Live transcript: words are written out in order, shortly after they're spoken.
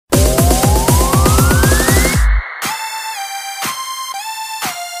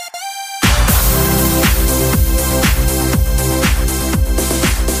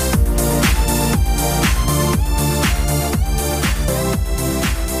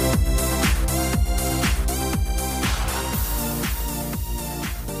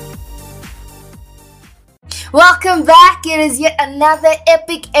Welcome back. It is yet another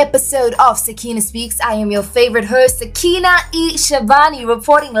epic episode of Sakina Speaks. I am your favorite host, Sakina E. Shabani,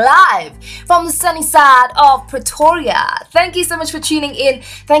 reporting live from the sunny side of Pretoria. Thank you so much for tuning in.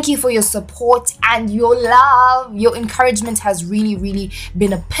 Thank you for your support and your love. Your encouragement has really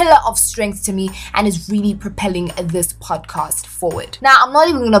been a pillar of strength to me and is really propelling this podcast forward. Now, I'm not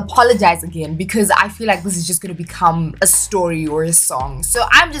even going to apologize again because I feel like this is just going to become a story or a song. So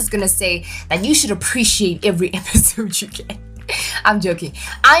I'm just going to say that you should appreciate every episode you get. I'm joking.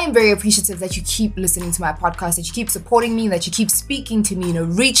 I am very appreciative that you keep listening to my podcast, that you keep supporting me, that you keep speaking to me,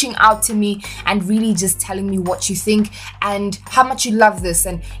 reaching out to me and really just telling me what you think and how much you love this.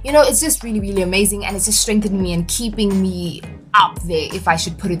 And it's just really amazing, and it's just strengthening me and keeping me up there, if I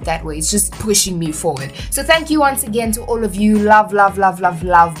should put it that way. It's just pushing me forward. So thank you once again to all of you. Love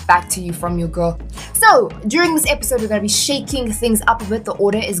back to you from your girl. So during this episode, we're going to be shaking things up a bit. The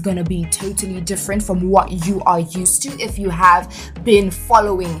order is going to be totally different from what you are used to if you have been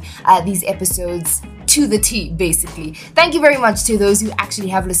following these episodes to the T, basically. Thank you very much to those who actually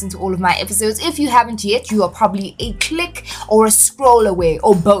have listened to all of my episodes. If you haven't yet, you are probably a click or a scroll away,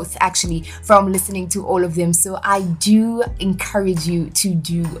 or both actually, from listening to all of them. So I do encourage you to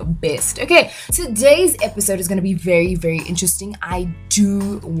do best. Okay, today's episode is going to be very interesting. I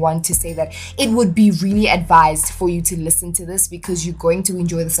do want to say that it would be really advised for you to listen to this because you're going to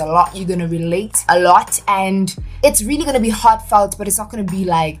enjoy this a lot. You're going to relate a lot, and it's really going to be heartfelt, but it's not going to be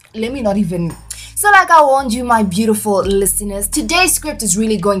like, So like I warned you, my beautiful listeners, today's script is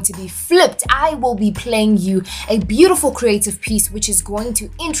really going to be flipped. I will be playing you a beautiful creative piece which is going to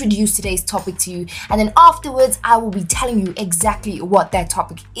introduce today's topic to you, and then afterwards I will be telling you exactly what that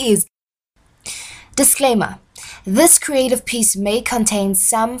topic is. Disclaimer: this creative piece may contain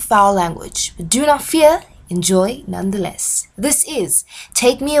some foul language, but do not fear, enjoy nonetheless. This is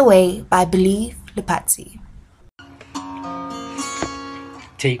Take Me Away by Believe Lepatsi.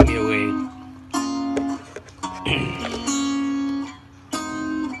 Take me away.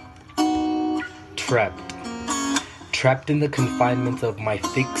 Trapped in the confinement of my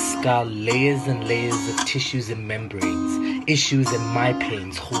thick skull, layers and layers of tissues and membranes, issues and my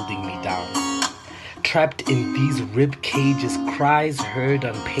pains holding me down. Trapped in these rib cages, cries heard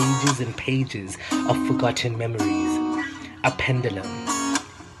on pages and pages of forgotten memories. A pendulum,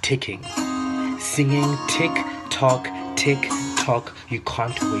 ticking, singing tick tock, you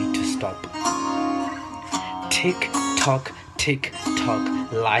can't wait to stop. Tick tock,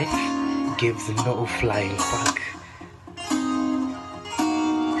 life gives no flying fuck.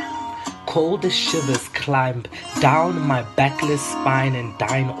 Cold shivers climb down my backless spine and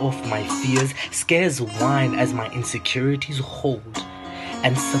dine off my fears. Scares whine as my insecurities hold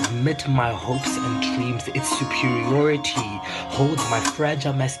and submit my hopes and dreams. Its superiority holds my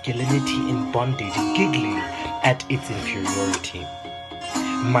fragile masculinity in bondage, giggling at its inferiority.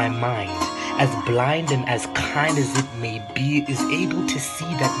 My mind, as blind and as kind as it may be, is able to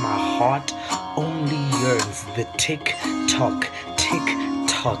see that my heart only yearns the tick tock.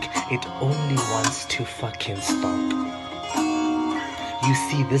 It only wants to fucking stop. You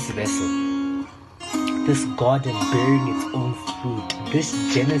see, this vessel, this garden bearing its own fruit, this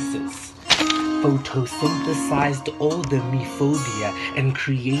Genesis photosynthesized all the me-phobia and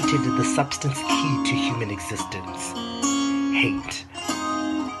created the substance key to human existence: hate.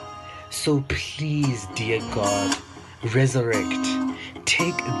 So please, dear God, resurrect.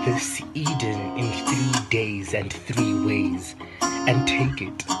 Take this Eden in 3 days and 3 ways, and take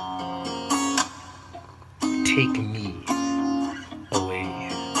it. Take me away.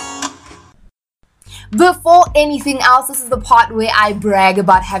 Before anything else, this is the part where I brag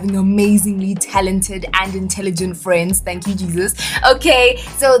about having amazingly talented and intelligent friends. Thank you, Jesus. Okay,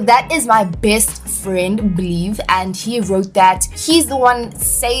 so that is my best friend, Believe, and he wrote that. He's the one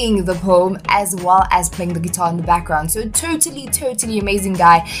saying the poem as well as playing the guitar in the background. So totally amazing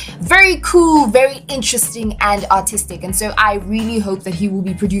guy. Very cool, very interesting and artistic. And so I really hope that he will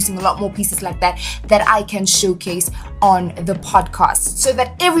be producing a lot more pieces like that I can showcase on the podcast so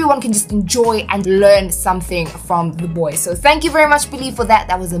that everyone can just enjoy and learn something from the boy. So thank you very much, Believe, for that.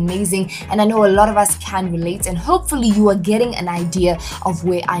 That was amazing, and I know a lot of us can relate, and hopefully you are getting an idea of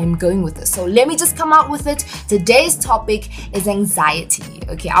where I am going with this. So let me just come out with it. Today's topic is anxiety.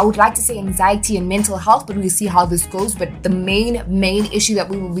 Okay, I would like to say anxiety and mental health, but we'll see how this goes. But the main issue that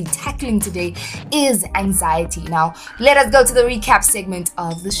we will be tackling today is anxiety. Now let us go to the recap segment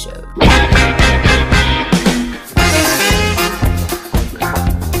of the show.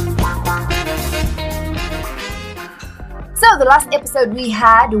 So the last episode we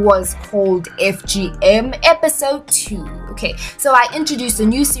had was called FGM Episode 2. Okay, so I introduced a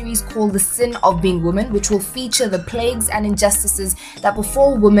new series called The Sin of Being Woman, which will feature the plagues and injustices that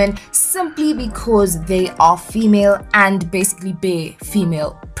befall women simply because they are female and basically bear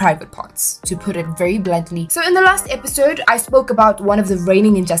female private parts, to put it very bluntly. So in the last episode, I spoke about one of the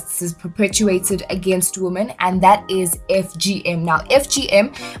reigning injustices perpetuated against women, and that is FGM. Now,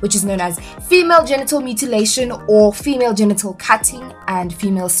 FGM, which is known as female genital mutilation or female genital cutting and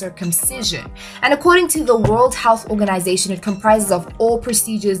female circumcision. And according to the World Health Organization, it comprises of all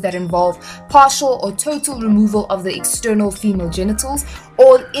procedures that involve partial or total removal of the external female genitals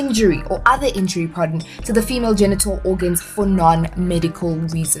or injury or other injury, to the female genital organs for non-medical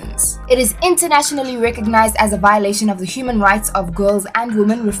reasons. It is internationally recognized as a violation of the human rights of girls and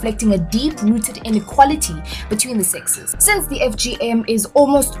women, reflecting a deep-rooted inequality between the sexes. Since the FGM is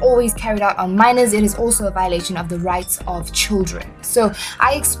almost always carried out on minors, it is also a violation of the rights of children. So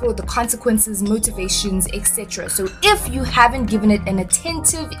I explored the consequences, motivations, etc. So if you haven't given it an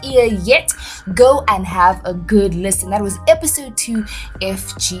attentive ear yet, go and have a good listen. That was episode 2,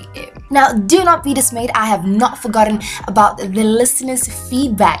 FGM. Now, do not be dismayed. I have not forgotten about the listeners'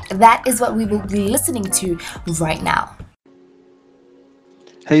 feedback. That is what we will be listening to right now.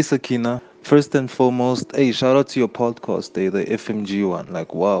 Hey Sakina, first and foremost, hey, shout out to your podcast, the FMG one.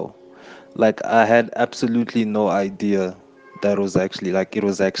 Like, wow. Like, I had absolutely no idea that was actually, it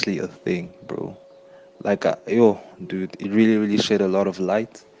was actually a thing, bro. Like, dude, it really shed a lot of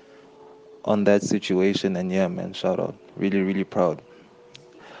light on that situation. And yeah, man, shout out. Really proud.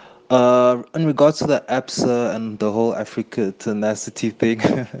 In regards to the APSA and the whole Africa tenacity thing,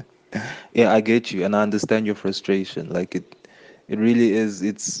 yeah, I get you and I understand your frustration. Like, it really is.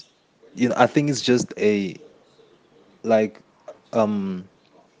 It's, I think it's just they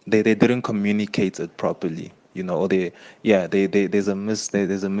didn't communicate it properly, or there's a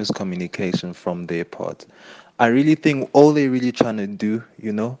miscommunication from their part. I really think all they're really trying to do,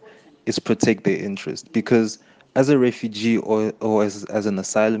 is protect their interest, because as a refugee or as an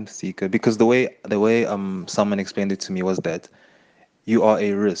asylum seeker, because the way someone explained it to me was that you are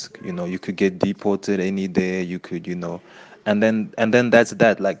a risk, you could get deported any day, you could, and then that's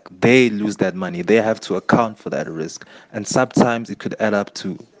that. Like, they lose that money, they have to account for that risk, and sometimes it could add up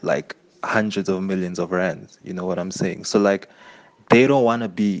to like hundreds of millions of rands, you know what I'm saying? So like, they don't want to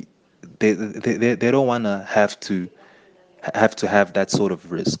be they don't want to have that sort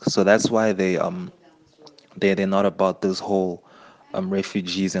of risk. So that's why they're not about this whole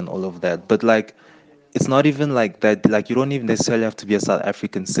refugees and all of that. But like, it's not even like that. Like, you don't even necessarily have to be a South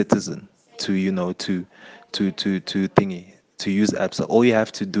African citizen to use APSA. All you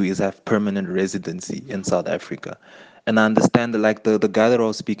have to do is have permanent residency in South Africa. And I understand that, like, the guy that I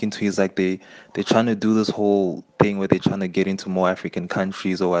was speaking to is like, they're trying to do this whole thing where they're trying to get into more African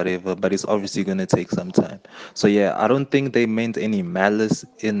countries or whatever, but it's obviously going to take some time. So yeah, I don't think they meant any malice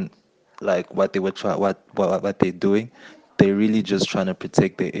in like what they were what they're doing. They're really just trying to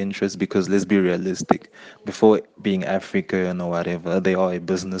protect their interests, because let's be realistic, before being African or whatever, they are a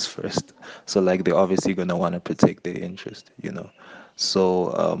business first. So like, they're obviously going to want to protect their interest,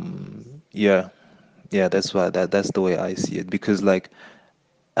 So yeah, that's why that's the way I see it. Because like,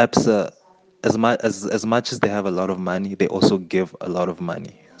 APSA, as much as they have a lot of money, they also give a lot of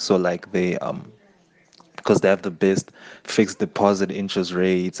money. So like, they because they have the best fixed deposit interest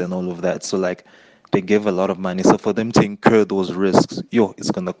rates and all of that. So like, they give a lot of money. So for them to incur those risks,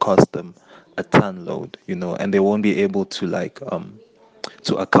 it's gonna cost them a ton load, and they won't be able to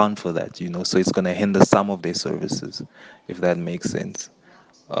to account for that, So it's gonna hinder some of their services, if that makes sense.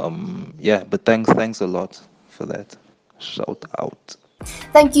 Yeah, but thanks a lot for that. Shout out.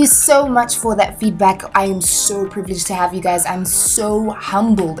 Thank you so much for that feedback. I am so privileged to have you guys. I'm so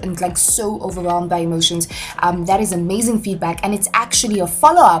humbled and like so overwhelmed by emotions. That is amazing feedback, and it's actually a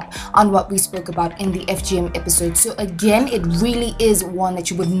follow-up on what we spoke about in the FGM episode. So again, it really is one that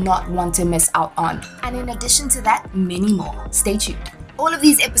you would not want to miss out on. And in addition to that, many more. Stay tuned. All of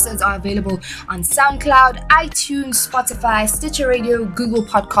these episodes are available on SoundCloud, iTunes, Spotify, Stitcher Radio, Google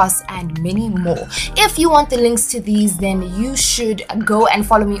Podcasts, and many more. If you want the links to these, then you should go and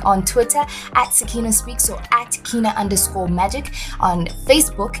follow me on Twitter at Sakina Speaks or at Kina_magic. On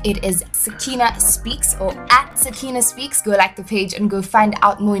Facebook, it is Sakina Speaks or at Sakina Speaks. Go like the page and go find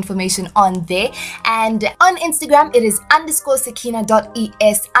out more information on there. And on Instagram, it is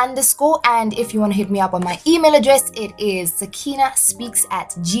 _Sakina.es_. And if you want to hit me up on my email address, it is sakinaspeaks@gmail.com.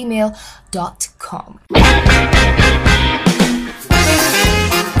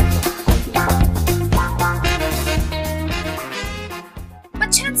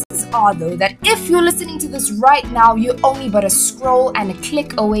 But chances are though that if you're listening to this right now, you're only but a scroll and a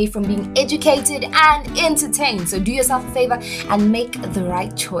click away from being educated and entertained. So do yourself a favor and make the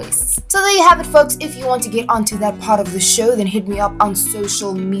right choice. So there you have it, folks. If you want to get onto that part of the show, then hit me up on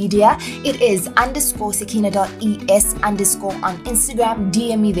social media. It is _Sakina.es_ on Instagram.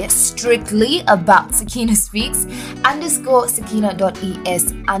 DM me there strictly about Sakina Speaks.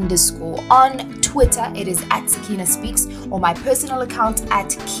 _Sakina.es_ on Twitter. It is at Sakina Speaks, or my personal account at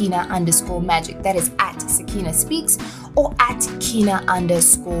Kina_magic. That is at Sakina Speaks or at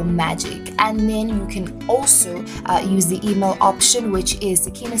Kina_magic. And then you can also use the email option, which is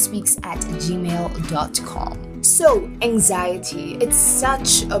sakinaspeaks@gmail.com. So, anxiety, it's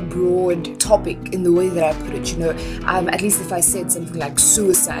such a broad topic in the way that I put it, at least if I said something like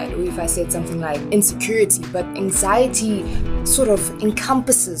suicide, or if I said something like insecurity, but anxiety sort of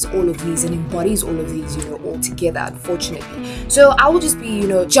encompasses all of these and embodies all of these, all together, unfortunately. So I will just be,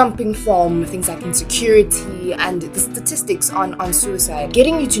 jumping from things like insecurity and the statistics on suicide,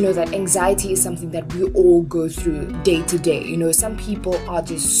 getting you to know that anxiety is something that we all go through day to day. Some people are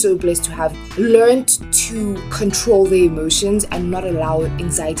just so blessed to have learned to control their emotions and not allow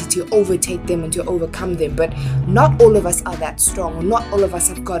anxiety to overtake them and to overcome them. But not all of us are that strong. Not all of us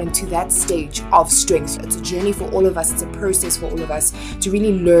have gotten to that stage of strength. It's a journey for all of us. It's a process for all of us to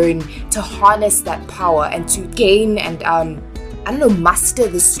really learn to harness that power and to gain and muster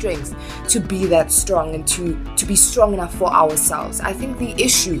the strength to be that strong and to be strong enough for ourselves. I think the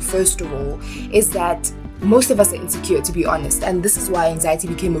issue, first of all, is that most of us are insecure, to be honest, and this is why anxiety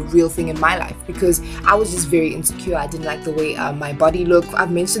became a real thing in my life, because I was just very insecure. I didn't like the way my body looked. I've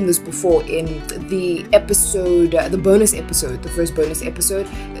mentioned this before in the episode, the bonus episode, the first bonus episode,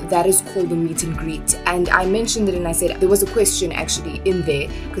 that is called the meet and greet, and I mentioned it and I said there was a question actually in there,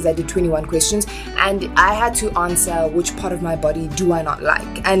 because I did 21 questions, and I had to answer which part of my body do I not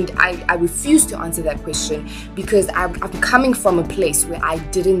like, and I refused to answer that question because I'm coming from a place where I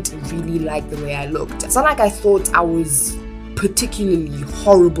didn't really like the way I looked. It's not like I thought I was particularly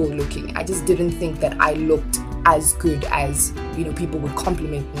horrible looking. I just didn't think that I looked as good as people would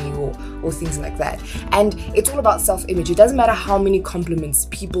compliment me or things like that. And it's all about self-image. It doesn't matter how many compliments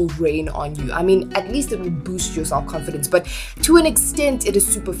people rain on you. I mean, at least it will boost your self-confidence, but to an extent it is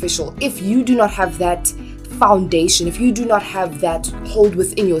superficial. If you do not have that foundation, if you do not have that hold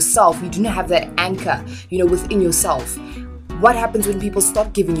within yourself, you do not have that anchor within yourself, what happens when people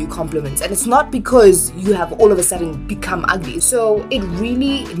stop giving you compliments? And it's not because you have all of a sudden become ugly. So it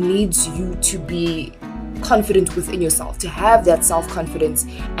really needs you to be confident within yourself, to have that self-confidence,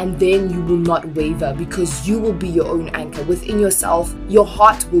 and then you will not waver because you will be your own anchor within yourself. Your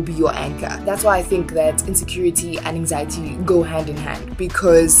heart will be your anchor. That's why I think that insecurity and anxiety go hand in hand,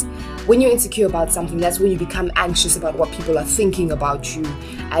 because when you're insecure about something, that's when you become anxious about what people are thinking about you.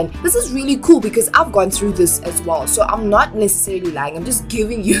 And this is really cool because I've gone through this as well. So I'm not necessarily lying. I'm just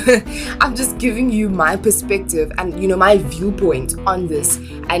giving you my perspective and my viewpoint on this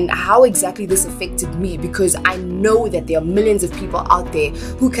and how exactly this affected me, because I know that there are millions of people out there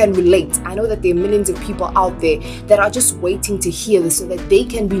who can relate. I know that there are millions of people out there that are just waiting to hear this so that they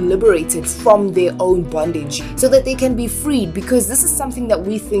can be liberated from their own bondage, so that they can be freed, because this is something that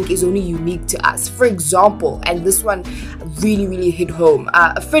we think is only unique to us. For example, and this one really hit home,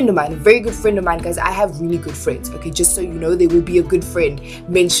 a friend of mine, a very good friend of mine, guys, I have really good friends, okay, just so you know, there will be a good friend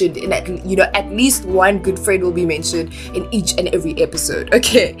mentioned in at least one good friend will be mentioned in each and every episode.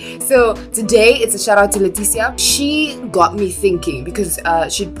 Okay, so today it's a shout out to Leticia. She got me thinking because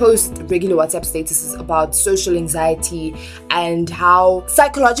she'd post regular WhatsApp statuses about social anxiety and how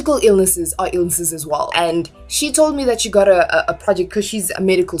psychological illnesses are illnesses as well. And she told me that she got a project, because she's a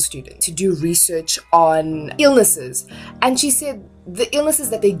medical student, to do research on illnesses. And she said the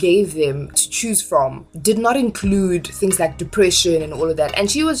illnesses that they gave them to choose from did not include things like depression and all of that. And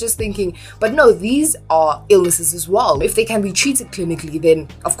she was just thinking, but no, these are illnesses as well. If they can be treated clinically, then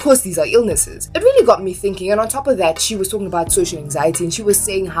of course these are illnesses. It really got me thinking. And on top of that, she was talking about social anxiety, and she was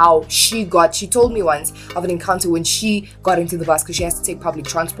saying how she told me once of an encounter when she got into the bus, because she has to take public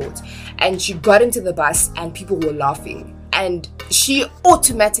transport, and she got into the bus and people were laughing, and she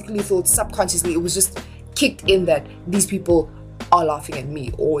automatically thought, subconsciously, it was just kicked in that these people are laughing at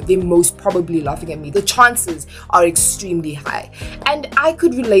me, or they're most probably laughing at me. The chances are extremely high. And I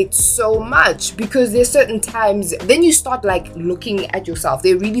could relate so much, because there's certain times, then you start like looking at yourself.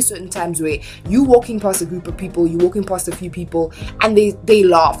 There are really certain times where you walking past a group of people, you walking past a few people, and they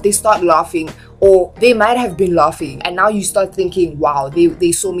laugh, they start laughing, or they might have been laughing, and now you start thinking, wow,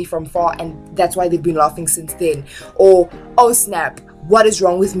 they saw me from far and that's why they've been laughing since then. Or, oh snap, what is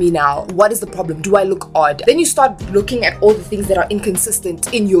wrong with me now? What is the problem? Do I look odd? Then you start looking at all the things that are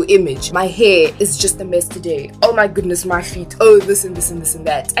inconsistent in your image. My hair is just a mess today. Oh my goodness, my feet. Oh, this and this and this and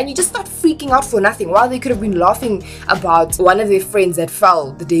that. And you just start freaking out for nothing, while they could have been laughing about one of their friends that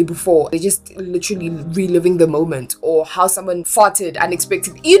fell the day before. They're just literally reliving the moment, or how someone farted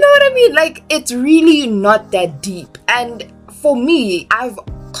unexpectedly. You know what I mean? Like, it's really not that deep. And for me, I've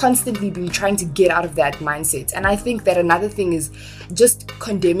constantly been trying to get out of that mindset. And I think that another thing is just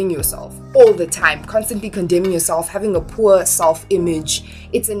condemning yourself all the time, constantly condemning yourself, having a poor self-image.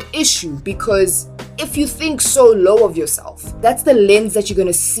 It's an issue, because if you think so low of yourself, that's the lens that you're going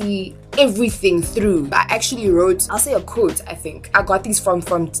to see everything through. I actually wrote, I'll say a quote, I think. I got these from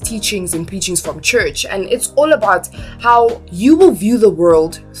teachings and preachings from church, and it's all about how you will view the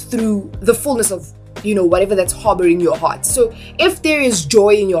world through the fullness of, you know, whatever that's harboring your heart. So if there is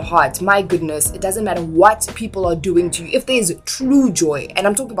joy in your heart, my goodness, it doesn't matter what people are doing to you. If there is true joy, and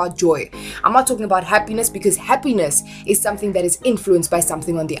I'm talking about joy, I'm not talking about happiness, because happiness is something that is influenced by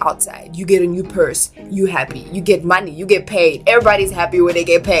something on the outside. You get a new purse, you happy. You get money, you get paid. Everybody's happy when they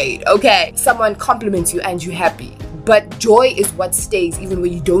get paid, okay? Someone compliments you and you happy. But joy is what stays even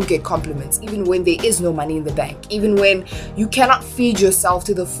when you don't get compliments, even when there is no money in the bank, even when you cannot feed yourself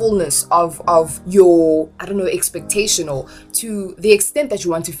to the fullness of your, I don't know, expectation, or to the extent that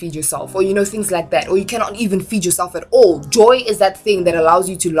you want to feed yourself, or, you know, things like that, or you cannot even feed yourself at all. Joy is that thing that allows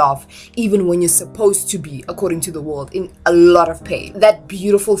you to laugh even when you're supposed to be, according to the world, in a lot of pain. That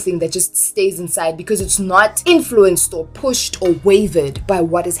beautiful thing that just stays inside, because it's not influenced or pushed or wavered by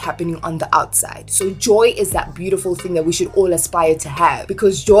what is happening on the outside. So joy is that beautiful thing that we should all aspire to have,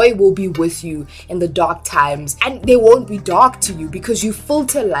 because joy will be with you in the dark times, and they won't be dark to you because you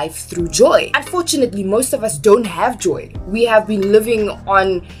filter life through joy. Unfortunately, most of us don't have joy. We have been living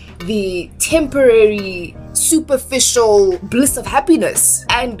on the temporary, superficial bliss of happiness,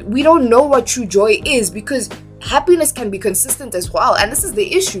 and we don't know what true joy is, because happiness can be consistent as well. And this is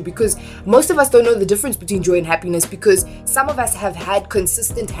the issue, because most of us don't know the difference between joy and happiness, because some of us have had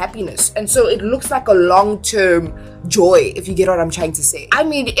consistent happiness, and so it looks like a long-term joy, if you get what I'm trying to say. I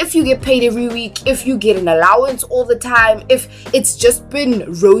mean, if you get paid every week, if you get an allowance all the time, if it's just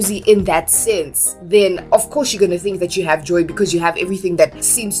been rosy in that sense, then of course you're going to think that you have joy, because you have everything that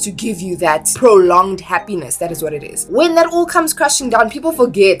seems to give you that prolonged happiness. That is what it is. When that all comes crashing down, people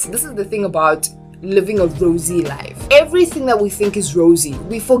forget. This is the thing about living a rosy life. Everything that we think is rosy,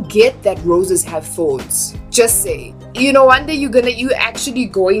 we forget that roses have thorns. Just say, you know, one day you're actually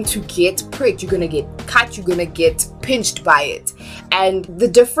going to get pricked, you're gonna get cut, you're gonna get pinched by it. And the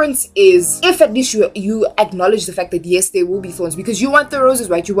difference is, if at least you acknowledge the fact that yes, there will be thorns, because you want the roses,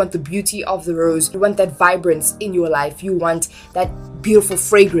 right? You want the beauty of the rose, you want that vibrance in your life, you want that beautiful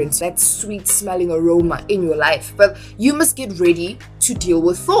fragrance, that sweet smelling aroma in your life. But you must get ready to deal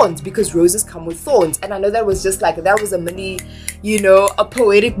with thorns, because roses come with thorns. And I know that was just like, that was a mini, you know, a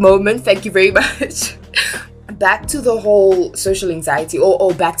poetic moment. Thank you very much. Back to the whole social anxiety,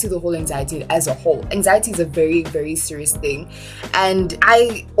 or back to the whole anxiety as a whole. Anxiety is a very, very serious thing. And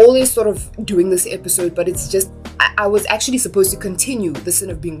I always thought of doing this episode, but it's just, I was actually supposed to continue the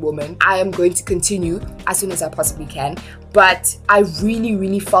Sin of Being Woman. I am going to continue as soon as I possibly can. But I really,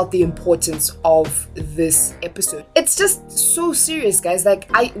 really felt the importance of this episode. It's just so serious, guys.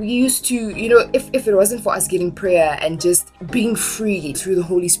 Like, we used to, you know, if it wasn't for us getting prayer and just being free through the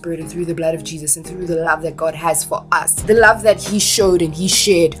Holy Spirit and through the blood of Jesus and through the love that God has for us, the love that He showed and He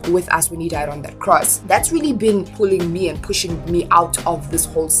shared with us when He died on that cross, that's really been pulling me and pushing me out of this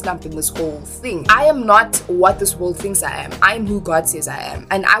whole slump and this whole thing. I am not what this world thinks I am. I am who God says I am.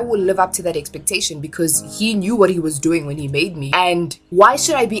 And I will live up to that expectation, because He knew what He was doing when He made me. And why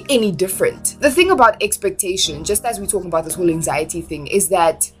should I be any different? The thing about expectation, just as we talk about this whole anxiety thing, is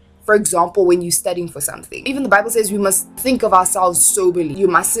that, for example, when you're studying for something, even the Bible says we must think of ourselves soberly. You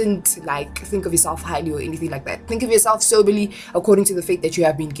mustn't like think of yourself highly or anything like that. Think of yourself soberly according to the faith that you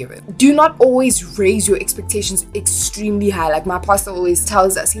have been given. Do not always raise your expectations extremely high. Like my pastor always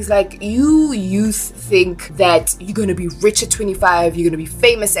tells us, he's like, you youth think that you're going to be rich at 25, you're going to be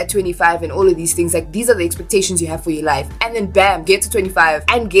famous at 25 and all of these things. Like, these are the expectations you have for your life. And then bam, get to 25.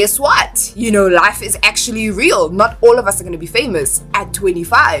 And guess what? You know, life is actually real. Not all of us are going to be famous at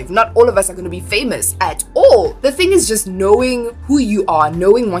 25. Not all of us are going to be famous at all. The thing is just knowing who you are,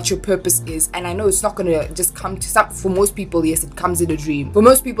 knowing what your purpose is. And I know it's not going to just come to some, for most people, yes, it comes in a dream. For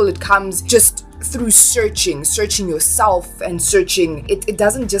most people, it comes just through searching yourself and searching. It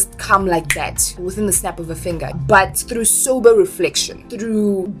doesn't just come like that within the snap of a finger, but through sober reflection,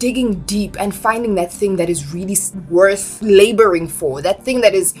 through digging deep and finding that thing that is really worth laboring for, that thing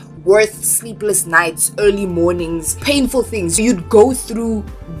that is worth sleepless nights, early mornings, painful things. You'd go through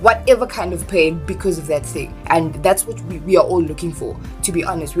whatever kind of pain because of that thing. And that's what we are all looking for, to be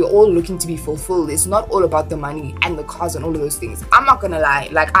honest. We're all looking to be fulfilled. It's not all about the money and the cars and all of those things. I'm not gonna lie,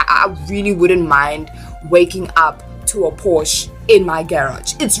 like I really wouldn't mind waking up to a Porsche in my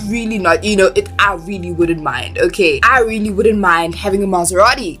garage. It's really not, I really wouldn't mind, okay? I really wouldn't mind having a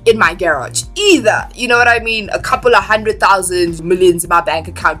Maserati in my garage either. You know what I mean? A couple of 100,000 millions in my bank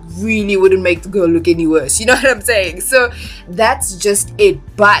account really wouldn't make the girl look any worse. You know what I'm saying? So that's just it.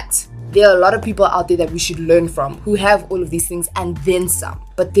 But there are a lot of people out there that we should learn from who have all of these things and then some.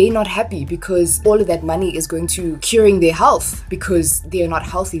 But they're not happy because all of that money is going to curing their health because they're not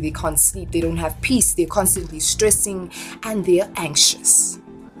healthy, they can't sleep, they don't have peace, they're constantly stressing and they're anxious.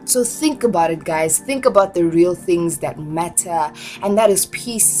 So think about it, guys. Think about the real things that matter, and that is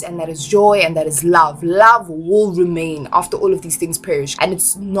peace, and that is joy, and that is love. Love will remain after all of these things perish. And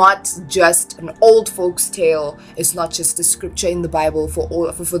it's not just an old folks tale. It's not just a scripture in the Bible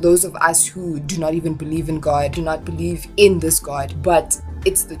for those of us who do not even believe in God, do not believe in this God, but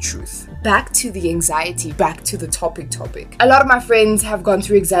it's the truth. Back to the anxiety, back to the topic. A lot of my friends have gone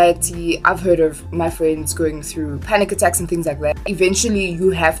through anxiety. I've heard of my friends going through panic attacks and things like that. Eventually, you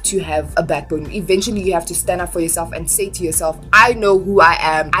have to have a backbone. Eventually, you have to stand up for yourself and say to yourself, I know who I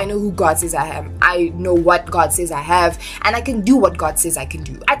am. I know who God says I am. I know what God says I have, and I can do what God says I can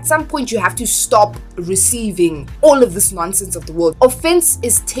do. At some point, you have to stop receiving all of this nonsense of the world. Offense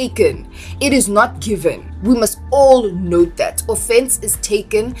is taken. It is not given. We must all note that. Offense is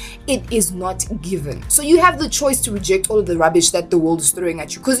taken, it is not given. So you have the choice to reject all of the rubbish that the world is throwing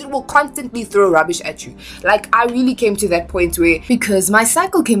at you, because it will constantly throw rubbish at you. Like, I really came to that point where, because my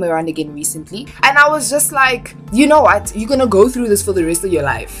cycle came around again recently, and I was just like, you know what, you're gonna go through this for the rest of your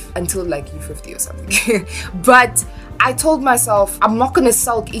life until like you're 50 or something. But I told myself, I'm not gonna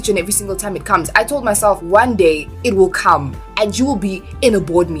sulk each and every single time it comes. I told myself, one day it will come and you will be in a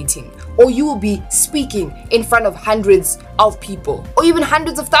board meeting, or you will be speaking in front of hundreds of people, or even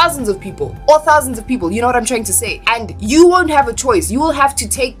hundreds of thousands of people, or thousands of people. You know what I'm trying to say? And you won't have a choice. You will have to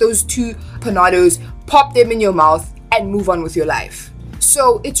take those 2 panados, pop them in your mouth, and move on with your life.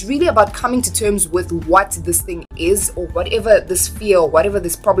 So it's really about coming to terms with what this thing is, or whatever this fear, or whatever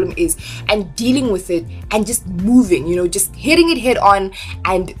this problem is, and dealing with it and just moving, just hitting it head on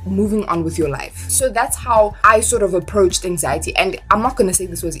and moving on with your life. So that's how I sort of approached anxiety. And I'm not going to say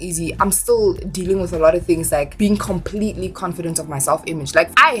this was easy. I'm still dealing with a lot of things, like being completely confident of my self-image.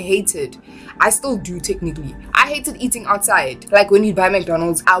 Like, I still do technically. I hated eating outside. Like, when you buy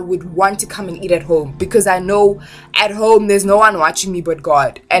McDonald's, I would want to come and eat at home, because I know at home there's no one watching me but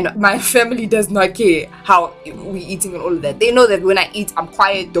God, and my family does not care how we eating and all of that. They know that when I eat, I'm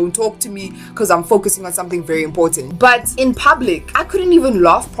quiet, don't talk to me, because I'm focusing on something very important. But in public, I couldn't even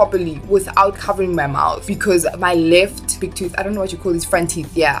laugh properly without covering my mouth, because my left big tooth, I don't know what you call these front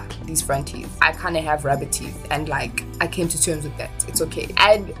teeth, these front teeth, I kind of have rabbit teeth, and like, I came to terms with that. It's okay.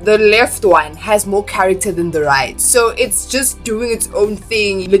 And the left one has more character than the right, so it's just doing its own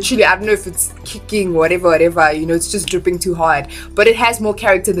thing. Literally, I don't know if it's kicking, whatever, it's just dripping too hard, but it has more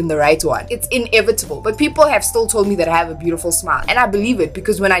character than the right one. It's inevitable. But people have still told me that I have a beautiful smile, and I believe it,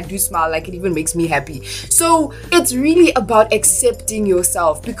 because when I do smile, like, it even makes me happy. So it's really about accepting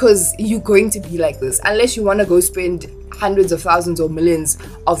yourself, because you're going to be like this unless you want to go spend hundreds of thousands or millions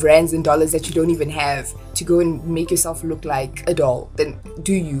of rands and dollars that you don't even have to go and make yourself look like a doll. Then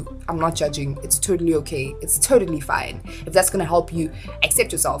do you. I'm not judging. It's totally okay. It's totally fine. If that's gonna help you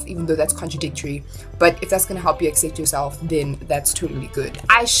accept yourself, even though that's contradictory, but if that's gonna help you accept yourself, then that's totally good.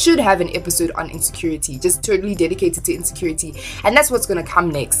 I should have an episode on insecurity, just totally dedicated to insecurity, and that's what's gonna come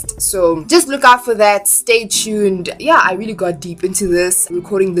next. So just look out for that. Stay tuned. I really got deep into this,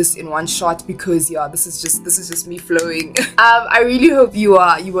 recording this in one shot, because this is just me flowing. I really hope you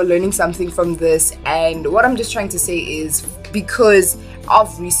are learning something from this. And what I'm just trying to say is, because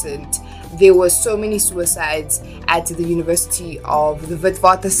of recent, there were so many suicides at the University of the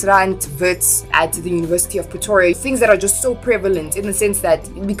Witwatersrand, Wits, at the University of Pretoria. Things that are just so prevalent, in the sense that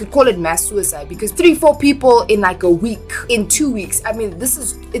we could call it mass suicide, because 3-4 people in like a week, in 2 weeks. I mean,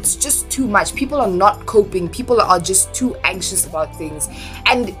 it's just too much. People are not coping. People are just too anxious about things.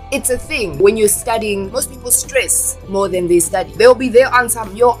 And it's a thing. When you're studying, most people stress more than they study. They'll be there on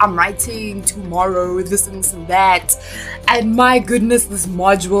some, I'm writing tomorrow, this and that. And my goodness, this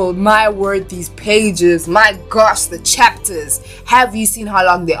module, my word, these pages, my gosh, the chapters, have you seen how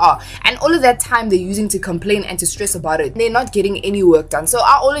long they are? And all of that time they're using to complain and to stress about it, they're not getting any work done. So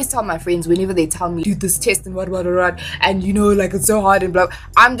I always tell my friends, whenever they tell me do this test and what, and you know, like it's so hard and blah,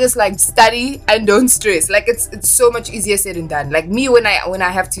 I'm just like, study and don't stress. Like it's so much easier said than done. Like me, when I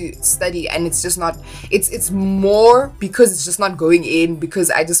have to study and it's just not, it's more because it's just not going in, because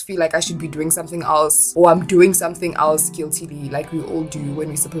I just feel like I should be doing something else, or I'm doing something else guiltily, like we all do when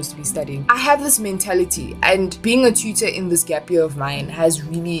we're supposed to be studying. I have this mentality, and being a tutor in this gap year of mine has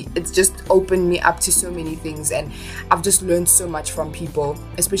really, it's just opened me up to so many things, and I've just learned so much from people,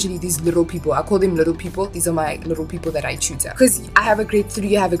 especially these little people. I call them little people. These are my little people that I tutor, because I have a grade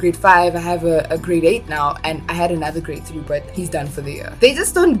 3, I have a grade 5, I have a grade 8 now, and I had another grade 3, but he's done for the year. They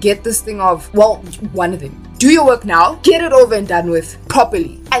just don't get this thing of, well, one of them, do your work now, get it over and done with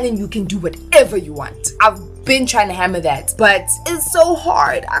properly, and then you can do whatever you want. I've been trying to hammer that, but it's so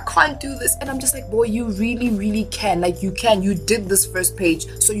hard. I can't do this. And I'm just like, boy, you really can. Like, you did this first page,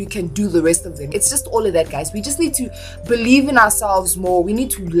 so you can do the rest of them. It's just all of that, guys. We just need to believe in ourselves more. We need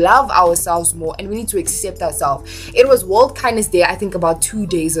to love ourselves more, and we need to accept ourselves. It was World Kindness Day, I think about 2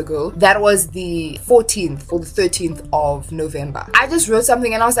 days ago. That was the 14th or the 13th of November. I just wrote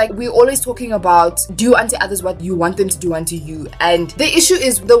something and I was like, we're always talking about do unto others what you want them to do unto you. And the issue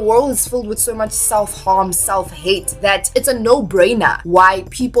is the world is filled with so much self-harm, self-hate, that it's a no-brainer why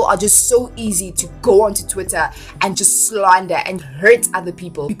people are just so easy to go onto Twitter and just slander and hurt other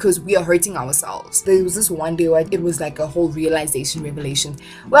people, because we are hurting ourselves. There was this one day where it was like a whole revelation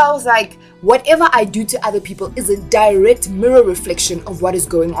where I was like, whatever I do to other people is a direct mirror reflection of what is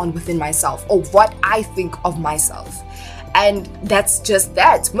going on within myself, or what I think of myself. And that's just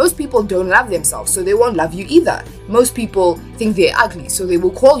that. Most people don't love themselves, so they won't love you either. Most people think they're ugly, so they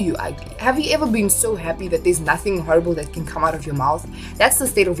will call you ugly. Have you ever been so happy that there's nothing horrible that can come out of your mouth? That's the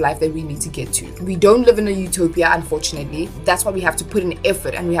state of life that we need to get to. We don't live in a utopia, unfortunately. That's why we have to put in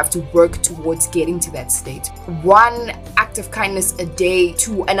effort, and we have to work towards getting to that state. One act of kindness a day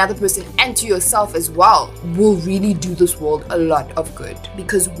to another person and to yourself as well will really do this world a lot of good,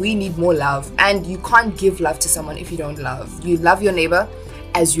 because we need more love, and you can't give love to someone if you don't love. You love your neighbor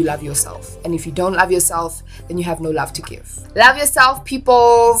as you love yourself, and if you don't love yourself, then you have no love to give. Love yourself,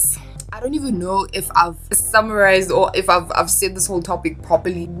 peoples. I don't even know if I've summarized or if I've said this whole topic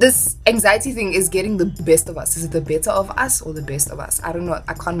properly. This anxiety thing is getting the best of us. Is it the better of us or the best of us? I don't know.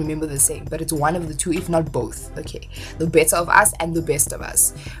 I can't remember the saying, but it's one of the two, if not both. Okay, the better of us and the best of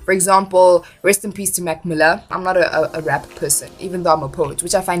us. For example, rest in peace to Mac Miller. I'm not a rap person, even though I'm a poet,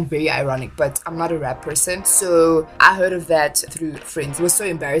 which I find very ironic, but I'm not a rap person. So I heard of that through friends. It was so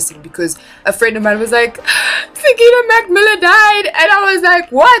embarrassing because a friend of mine was like, Sakina Mac Miller died, and I was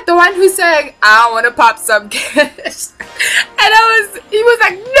like, what? The one who's saying, I want to pop some cash. And he was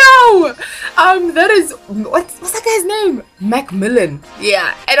like, no, that is, what's that guy's name? Macmillan.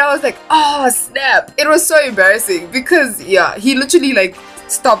 Yeah. And I was like, oh snap. It was so embarrassing because yeah, he literally like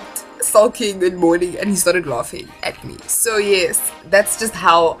stopped sulking in morning and he started laughing at me. So yes, that's just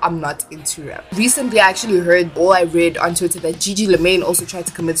how I'm not into rap. Recently I actually heard, or I read on Twitter, that Gigi Lemaine also tried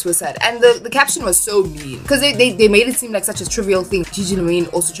to commit suicide, and the caption was so mean because they made it seem like such a trivial thing. Gigi Lemaine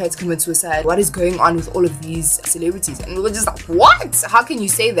also tried to commit suicide. What is going on with all of these celebrities? And we were just like, what? How can you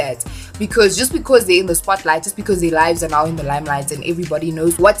say that? Because just because they're in the spotlight, just because their lives are now in the limelight and everybody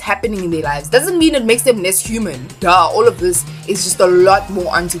knows what's happening in their lives, doesn't mean it makes them less human. Duh, all of this is just a lot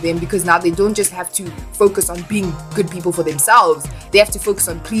more onto them, because now they don't just have to focus on being good people for themselves, they have to focus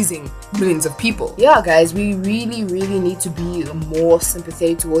on pleasing millions of people. Yeah guys, we really need to be more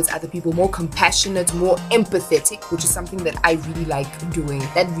sympathetic towards other people, more compassionate, more empathetic, which is something that I really like doing.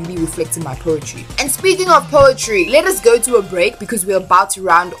 That really reflects in my poetry. And speaking of poetry, let us go to a break because we're about to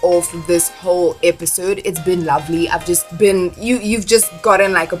round off this whole episode. It's been lovely. I've just been, you've just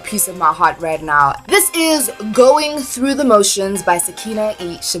gotten like a piece of my heart right now. This is Going Through the Motions by Sakina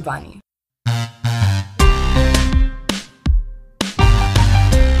E. Shabani.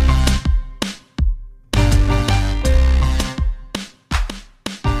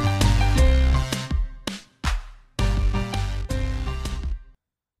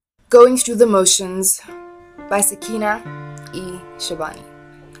 Going Through the Motions by Sakina E. Shabani.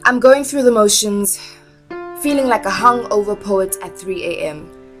 I'm going through the motions, feeling like a hungover poet at 3 a.m.,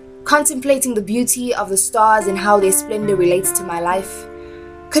 contemplating the beauty of the stars and how their splendor relates to my life,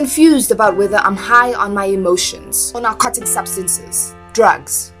 confused about whether I'm high on my emotions or narcotic substances,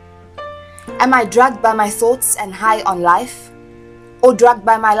 drugs. Am I drugged by my thoughts and high on life, or drugged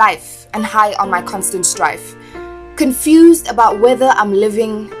by my life and high on my constant strife? Confused about whether I'm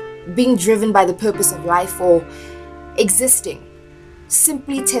living, being driven by the purpose of life, or existing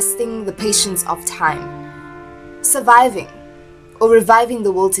simply testing the patience of time. Surviving, or reviving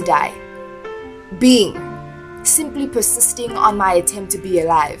the will to die. Being, simply persisting on my attempt to be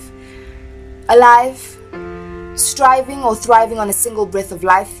alive. Alive, striving or thriving on a single breath of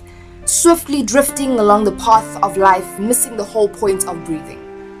life, swiftly drifting along the path of life, missing the whole point of breathing.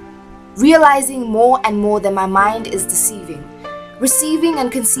 Realizing more and more that my mind is deceiving, receiving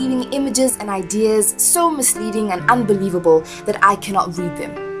and conceiving images and ideas so misleading and unbelievable that I cannot read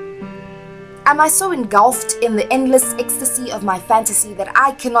them. Am I so engulfed in the endless ecstasy of my fantasy that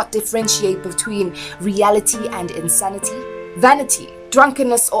I cannot differentiate between reality and insanity? Vanity,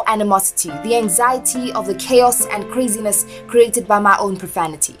 drunkenness or animosity, the anxiety of the chaos and craziness created by my own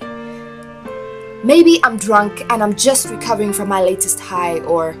profanity. Maybe I'm drunk and I'm just recovering from my latest high,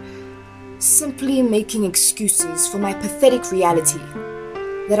 or simply making excuses for my pathetic reality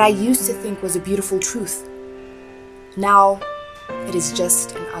that I used to think was a beautiful truth. Now, it is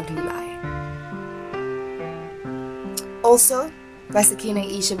just an ugly lie. Also, by Sakina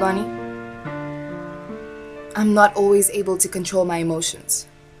E. Shabani, I'm not always able to control my emotions.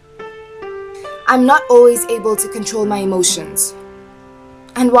 I'm not always able to control my emotions.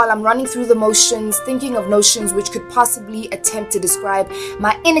 And while I'm running through the motions, thinking of notions which could possibly attempt to describe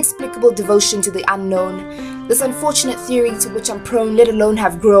my inexplicable devotion to the unknown, this unfortunate theory to which I'm prone, let alone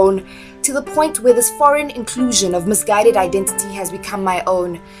have grown, to the point where this foreign inclusion of misguided identity has become my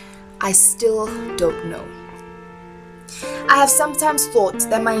own, I still don't know. I have sometimes thought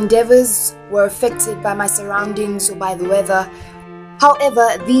that my endeavors were affected by my surroundings or by the weather. However,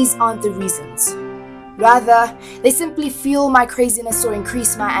 these aren't the reasons. Rather, they simply fuel my craziness or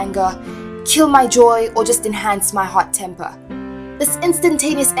increase my anger, kill my joy or just enhance my hot temper. This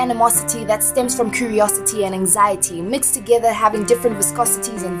instantaneous animosity that stems from curiosity and anxiety, mixed together having different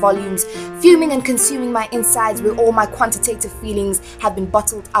viscosities and volumes, fuming and consuming my insides where all my quantitative feelings have been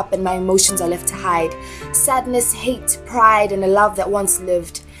bottled up and my emotions are left to hide. Sadness, hate, pride, and a love that once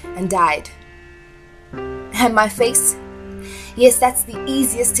lived and died. And my face? Yes, that's the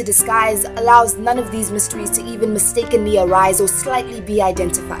easiest to disguise, allows none of these mysteries to even mistakenly arise or slightly be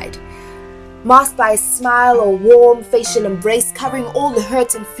identified. Masked by a smile or warm facial embrace, covering all the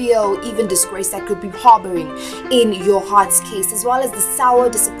hurt and fear or even disgrace that could be harboring in your heart's case, as well as the sour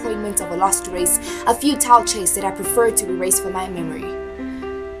disappointment of a lost race, a futile chase that I prefer to erase from my memory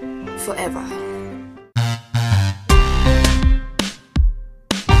forever.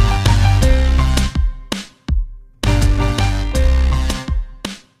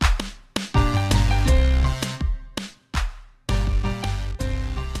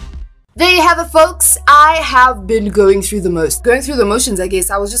 There you have it, folks. I have been going through the motions, I guess.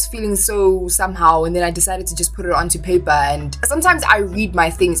 I was just feeling so somehow, and then I decided to just put it onto paper. And sometimes I read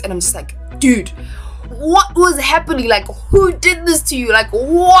my things and I'm just like, dude, what was happening? Like, who did this to you? Like,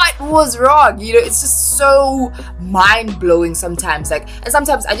 what was wrong? You know, it's just so mind-blowing sometimes. Like, and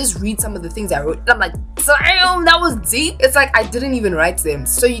sometimes I just read some of the things I wrote and I'm like, damn, that was deep. It's like I didn't even write them.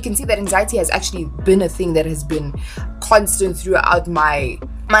 So you can see that anxiety has actually been a thing that has been constant throughout my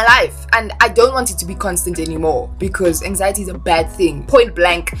life, and I don't want it to be constant anymore, because anxiety is a bad thing, point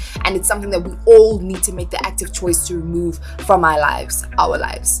blank, and it's something that we all need to make the active choice to remove from our lives.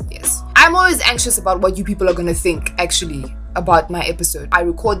 Yes, I'm always anxious about what you people are gonna think actually about my episode. I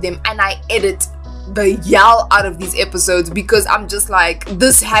record them and I edit the yell out of these episodes because I'm just like,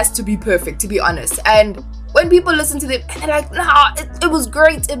 this has to be perfect, to be honest. And when people listen to them and they're like, nah, it was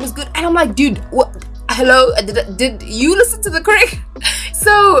great, it was good, and I'm like, dude, what? Hello, did you listen to the correct?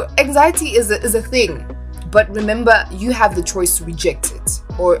 So anxiety is a thing, but remember, you have the choice to reject it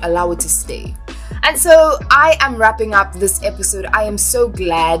or allow it to stay. And so I am wrapping up this episode. I am so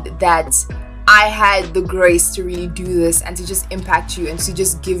glad that I had the grace to really do this and to just impact you and to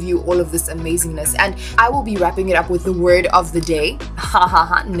just give you all of this amazingness. And I will be wrapping it up with the word of the day.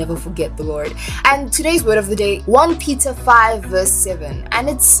 Never forget the Lord. And today's word of the day, 1 Peter 5 verse 7. And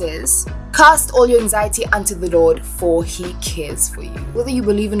it says, cast all your anxiety unto the Lord, for He cares for you. Whether you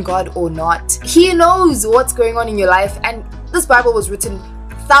believe in God or not, He knows what's going on in your life. And this Bible was written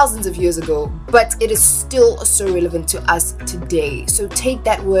thousands of years ago, but it is still so relevant to us today. So take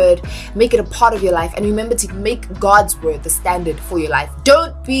that word, make it a part of your life, and remember to make God's word the standard for your life.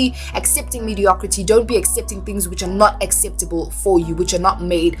 Don't be accepting mediocrity. Don't be accepting things which are not acceptable for you, which are not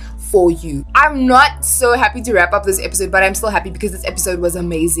made for you. I'm not so happy to wrap up this episode, but I'm still happy because this episode was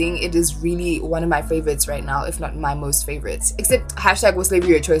amazing. It is really one of my favorites right now, if not my most favorites. Except hashtag was slavery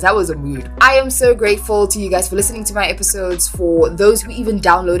your choice. That was a mood. I am so grateful to you guys for listening to my episodes, for those who even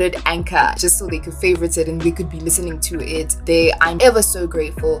downloaded Anchor just so they could favorite it and they could be listening to it there. I'm ever so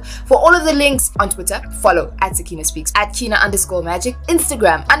grateful. For all of the links on Twitter, follow at Sakina Speaks, at Kina_magic,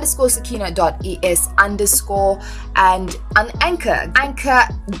 Instagram _Sakina.es_ and on Anchor,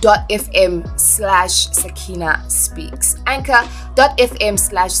 anchor.fm/Sakina Speaks.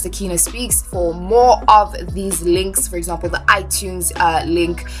 Anchor.fm/Sakina Speaks for more of these links. For example, the iTunes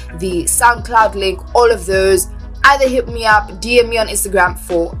link, the SoundCloud link, all of those. Either hit me up, DM me on Instagram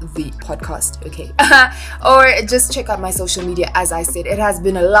for the podcast, okay? Or just check out my social media. As I said, it has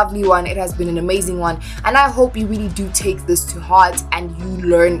been a lovely one. It has been an amazing one. And I hope you really do take this to heart and you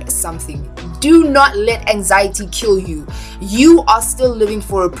learn something. Do not let anxiety kill you. You are still living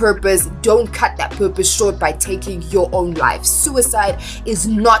for a purpose. Don't cut that purpose short by taking your own life. Suicide is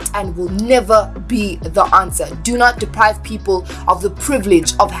not and will never be the answer. Do not deprive people of the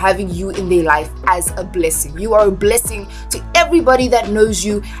privilege of having you in their life as a blessing. You are a blessing to everybody that knows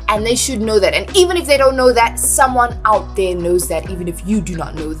you, and they should know that. And even if they don't know that, someone out there knows that, even if you do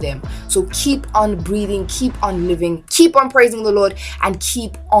not know them. So keep on breathing, keep on living, keep on praising the Lord, and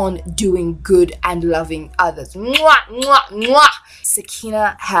keep on doing good and loving others. Mwah, mwah, mwah.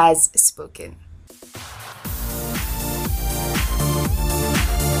 Sakina has spoken.